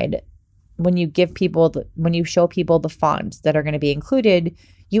brand guide, when you show people the fonts that are going to be included,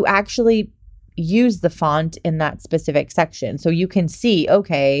 you actually use the font in that specific section. So you can see,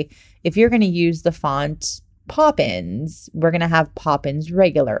 okay, if you're going to use the font Poppins, we're going to have Poppins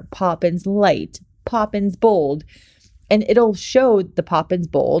regular, Poppins light, Poppins bold. And it'll show the Poppins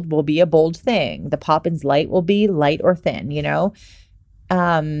bold will be a bold thing. The Poppins light will be light or thin,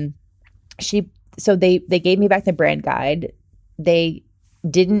 So they gave me back the brand guide. They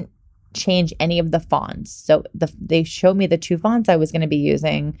didn't change any of the fonts. So they showed me the 2 fonts I was going to be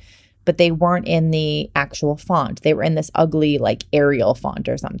using, but they weren't in the actual font. They were in this ugly like Arial font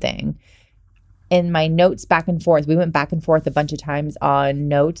or something. in my notes back and forth, we went back and forth a bunch of times on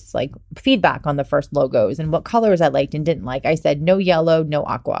notes, like feedback on the first logos and what colors I liked and didn't like. I said, no yellow, no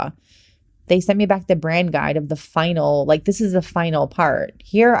aqua. They sent me back the brand guide of the final, like this is the final part.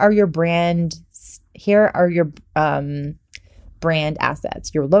 Here are your brand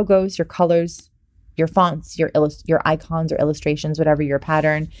assets, your logos, your colors, your fonts, your icons or illustrations, whatever your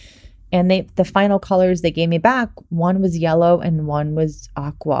pattern. And the final colors they gave me back, one was yellow and one was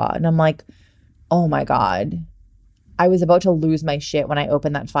aqua. And I'm like, oh my God, I was about to lose my shit when I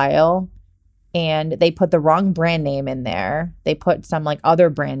opened that file. And they put the wrong brand name in there. They put some like other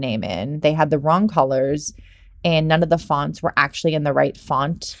brand name in. They had the wrong colors and none of the fonts were actually in the right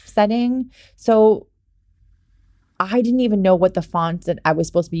font setting. So I didn't even know what the fonts that I was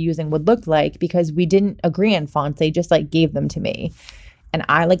supposed to be using would look like because we didn't agree on fonts. They just like gave them to me. And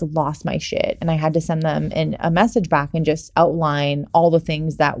I like lost my shit. And I had to send them in a message back and just outline all the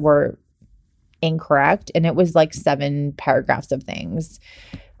things that were incorrect. And it was like 7 paragraphs of things.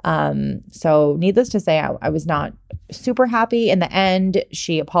 So needless to say, I was not super happy. In the end,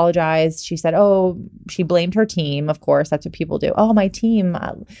 she apologized. She said, she blamed her team. Of course, that's what people do. Oh, my team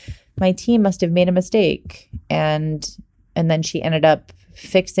must have made a mistake. And then she ended up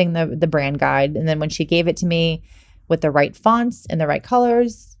fixing the brand guide. And then when she gave it to me with the right fonts and the right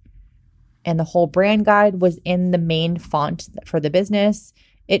colors and the whole brand guide was in the main font for the business,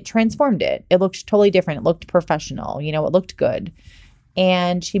 it transformed it. It looked totally different. It looked professional. It looked good.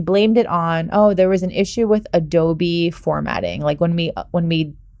 And she blamed it on, there was an issue with Adobe formatting. Like when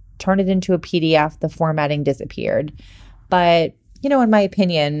we turned it into a PDF, the formatting disappeared. But, in my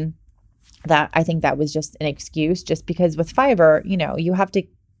opinion, I think that was just an excuse, just because with Fiverr, you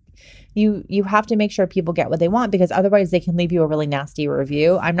have to make sure people get what they want, because otherwise they can leave you a really nasty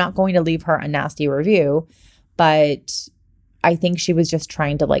review. I'm not going to leave her a nasty review, but I think she was just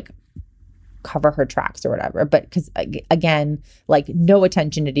trying to like cover her tracks or whatever. But because again, like no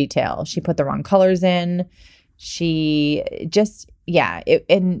attention to detail. She put the wrong colors in. She just,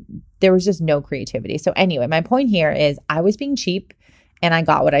 and there was just no creativity. So anyway, my point here is I was being cheap and I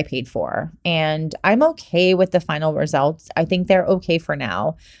got what I paid for. And I'm okay with the final results. I think they're okay for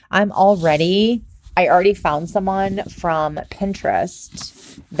now. I already found someone from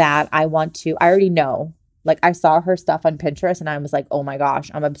Pinterest that I already know. Like I saw her stuff on Pinterest and I was like, oh my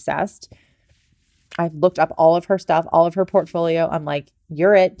gosh, I'm obsessed. I've looked up all of her stuff, all of her portfolio. I'm like,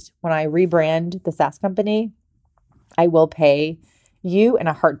 you're it. When I rebrand the SaaS company, I will pay you in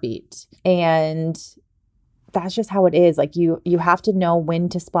a heartbeat. And that's just how it is. Like you have to know when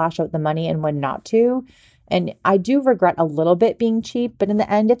to splash out the money and when not to. And I do regret a little bit being cheap, but in the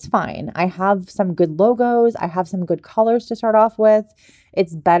end, it's fine. I have some good logos. I have some good colors to start off with.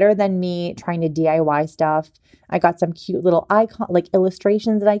 It's better than me trying to DIY stuff. I got some cute little icon, like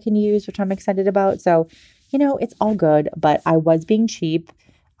illustrations that I can use, which I'm excited about. So, it's all good, but I was being cheap.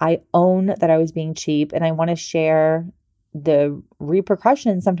 I own that I was being cheap, and I want to share the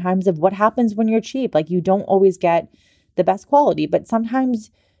repercussions sometimes of what happens when you're cheap. Like you don't always get the best quality, but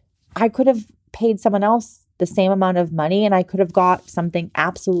sometimes I could have paid someone else the same amount of money and I could have got something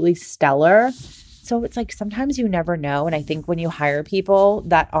absolutely stellar. So it's like sometimes you never know. And I think when you hire people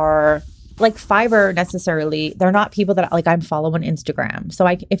that are like Fiverr necessarily, they're not people that like I'm following on Instagram. So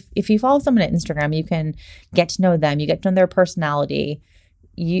if you follow someone on Instagram, you can get to know them, you get to know their personality.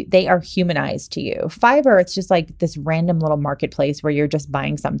 They are humanized to you. Fiverr, it's just like this random little marketplace where you're just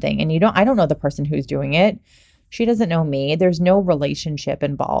buying something and I don't know the person who's doing it. She doesn't know me. There's no relationship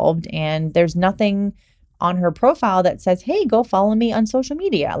involved and there's nothing on her profile that says, hey, go follow me on social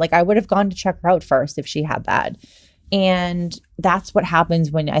media. Like I would have gone to check her out first if she had that. And that's what happens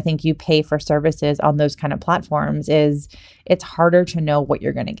when I think you pay for services on those kind of platforms is it's harder to know what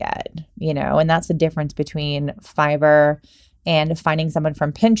you're going to get, and that's the difference between Fiverr and finding someone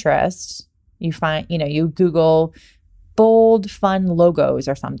from Pinterest. You Google bold, fun logos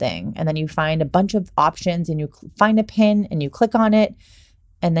or something, and then you find a bunch of options and you find a pin and you click on it,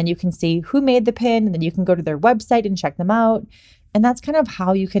 and then you can see who made the pin, and then you can go to their website and check them out. And that's kind of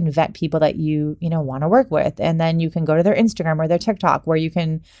how you can vet people that you want to work with. And then you can go to their Instagram or their TikTok where you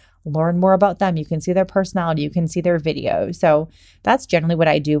can learn more about them. You can see their personality. You can see their videos. So that's generally what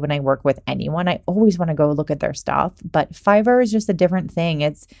I do when I work with anyone. I always want to go look at their stuff. But Fiverr is just a different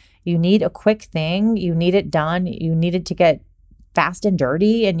thing. You need a quick thing. You need it done. You need it to get fast and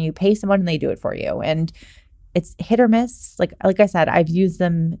dirty, and you pay someone and they do it for you. And it's hit or miss. Like I said, I've used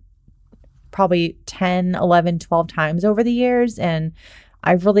them probably 10, 11, 12 times over the years, and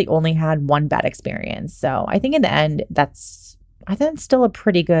I've really only had one bad experience. So I think in the end, I think it's still a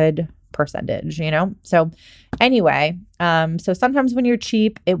pretty good percentage, So anyway, so sometimes when you're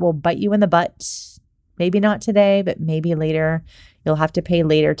cheap, it will bite you in the butt. Maybe not today, but maybe later. You'll have to pay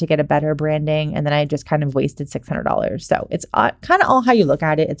later to get a better branding. And then I just kind of wasted $600. So it's kind of all how you look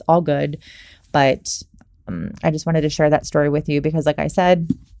at it. It's all good. But I just wanted to share that story with you because like I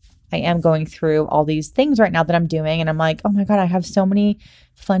said, I am going through all these things right now that I'm doing. And I'm like, oh my God, I have so many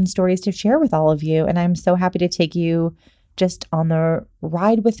fun stories to share with all of you. And I'm so happy to take you just on the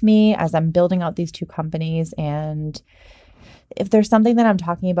ride with me as I'm building out these two companies. And if there's something that I'm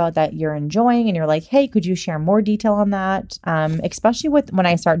talking about that you're enjoying and you're like, hey, could you share more detail on that? Especially with when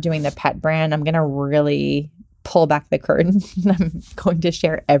I start doing the pet brand, I'm going to really pull back the curtain. I'm going to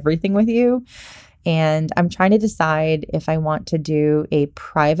share everything with you. And I'm trying to decide if I want to do a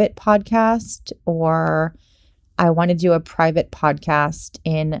private podcast or I want to do a private podcast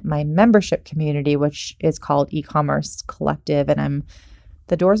in my membership community, which is called Ecommerce Collective. And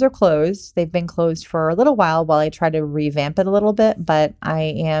the doors are closed. They've been closed for a little while I try to revamp it a little bit, but I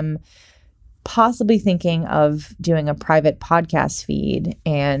am possibly thinking of doing a private podcast feed.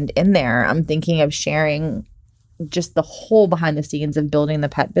 And in there, I'm thinking of sharing just the whole behind the scenes of building the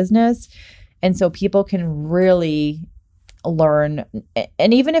pet business. And so people can really learn.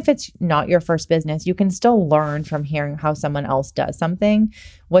 And even if it's not your first business, you can still learn from hearing how someone else does something,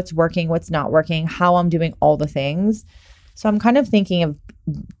 what's working, what's not working, how I'm doing all the things. So I'm kind of thinking of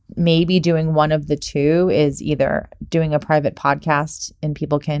maybe doing one of the two is either doing a private podcast and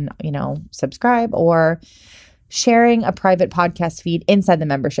people can, subscribe or sharing a private podcast feed inside the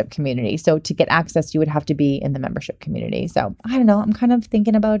membership community. So to get access, you would have to be in the membership community. So I don't know. I'm kind of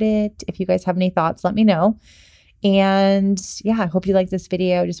thinking about it. If you guys have any thoughts, let me know. And yeah, I hope you like this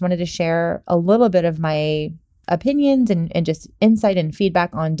video. Just wanted to share a little bit of my opinions and just insight and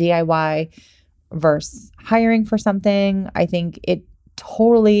feedback on DIY versus hiring for something. I think it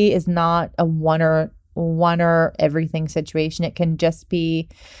totally is not a one or everything situation. It can just be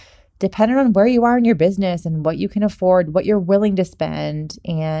dependent on where you are in your business and what you can afford, what you're willing to spend.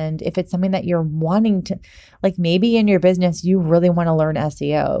 And if it's something that you're wanting to, like maybe in your business, you really want to learn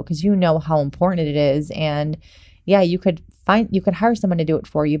SEO because you know how important it is. And yeah, you could hire someone to do it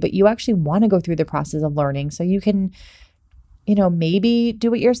for you, but you actually want to go through the process of learning so you can, maybe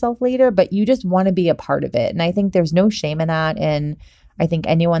do it yourself later, but you just want to be a part of it. And I think there's no shame in that. And I think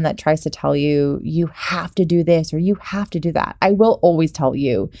anyone that tries to tell you, you have to do this or you have to do that, I will always tell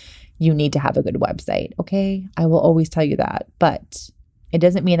you, you need to have a good website. Okay. I will always tell you that, but it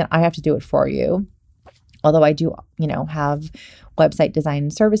doesn't mean that I have to do it for you. Although I do, have website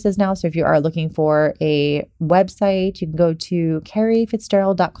design services now. So if you are looking for a website, you can go to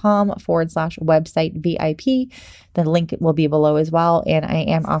carriefitzgerald.com/website VIP. The link will be below as well. And I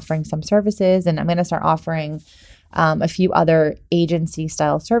am offering some services and I'm going to start offering a few other agency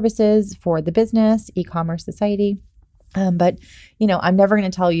style services for the business, Ecommerce Society. But, I'm never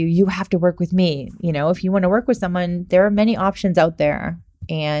going to tell you, you have to work with me. If you want to work with someone, there are many options out there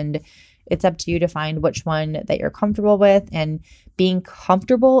and it's up to you to find which one that you're comfortable with. And being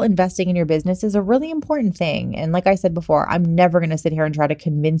comfortable investing in your business is a really important thing. And like I said before, I'm never going to sit here and try to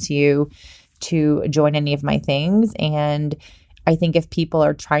convince you to join any of my things. And I think if people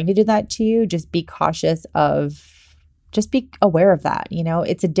are trying to do that to you, just be aware of that.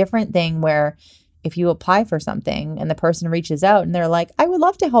 It's a different thing where if you apply for something and the person reaches out and they're like, I would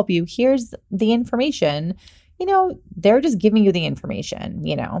love to help you. Here's the information. They're just giving you the information,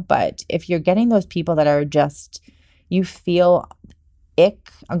 but if you're getting those people that are just, you feel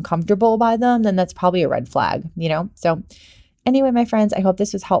uncomfortable by them, then that's probably a red flag, So anyway, my friends, I hope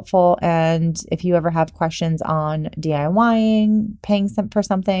this was helpful. And if you ever have questions on DIYing, paying for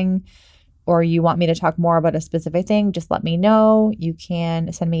something, or you want me to talk more about a specific thing, just let me know. You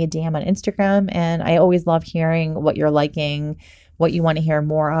can send me a DM on Instagram. And I always love hearing what you're liking, what you want to hear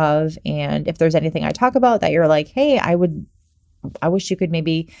more of. And if there's anything I talk about that you're like, hey, I wish you could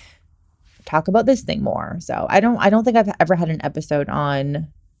maybe talk about this thing more. So I don't think I've ever had an episode on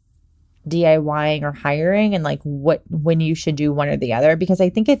DIYing or hiring and like when you should do one or the other, because I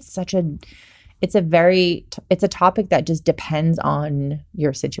think it's a topic that just depends on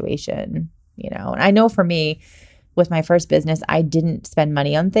your situation, and I know for me with my first business, I didn't spend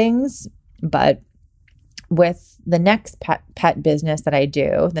money on things, but with the next pet business that I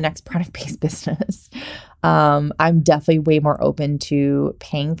do, the next product-based business, I'm definitely way more open to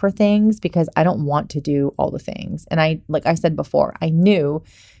paying for things because I don't want to do all the things. And like I said before, I knew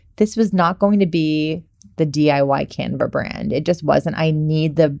this was not going to be the DIY Canva brand. It just wasn't. I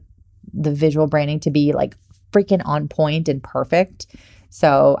need the visual branding to be like freaking on point and perfect.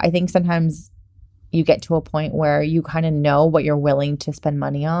 So I think sometimes you get to a point where you kind of know what you're willing to spend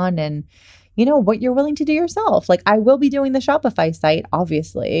money on and what you're willing to do yourself. Like I will be doing the Shopify site,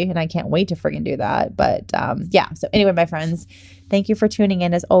 obviously, and I can't wait to friggin' do that. But yeah. So anyway, my friends, thank you for tuning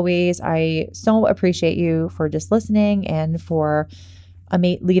in as always. I so appreciate you for just listening and for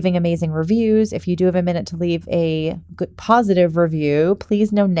leaving amazing reviews. If you do have a minute to leave a good positive review,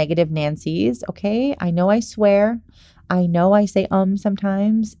 please no negative Nancy's. Okay. I know I swear. I know I say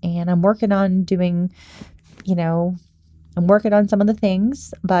sometimes, and I'm working on doing, I'm working on some of the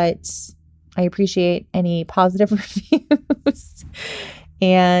things, but I appreciate any positive reviews.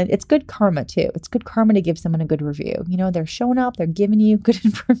 And it's good karma too. It's good karma to give someone a good review. They're showing up, they're giving you good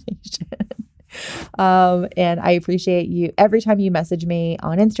information. And I appreciate you every time you message me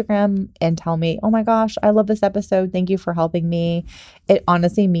on Instagram and tell me, oh my gosh, I love this episode. Thank you for helping me. It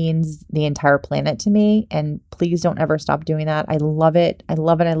honestly means the entire planet to me. And please don't ever stop doing that. I love it. I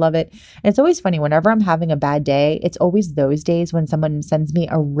love it. I love it. And it's always funny whenever I'm having a bad day, it's always those days when someone sends me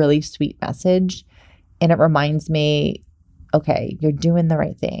a really sweet message and it reminds me, okay, you're doing the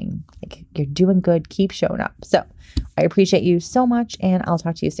right thing. Like you're doing good. Keep showing up. So I appreciate you so much and I'll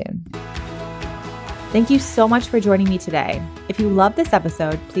talk to you soon. Thank you so much for joining me today. If you love this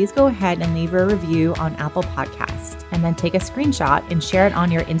episode, please go ahead and leave a review on Apple Podcasts and then take a screenshot and share it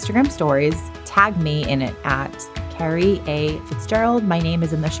on your Instagram stories. Tag me in it at Carrie A. Fitzgerald. My name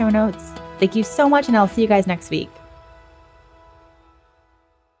is in the show notes. Thank you so much, and I'll see you guys next week.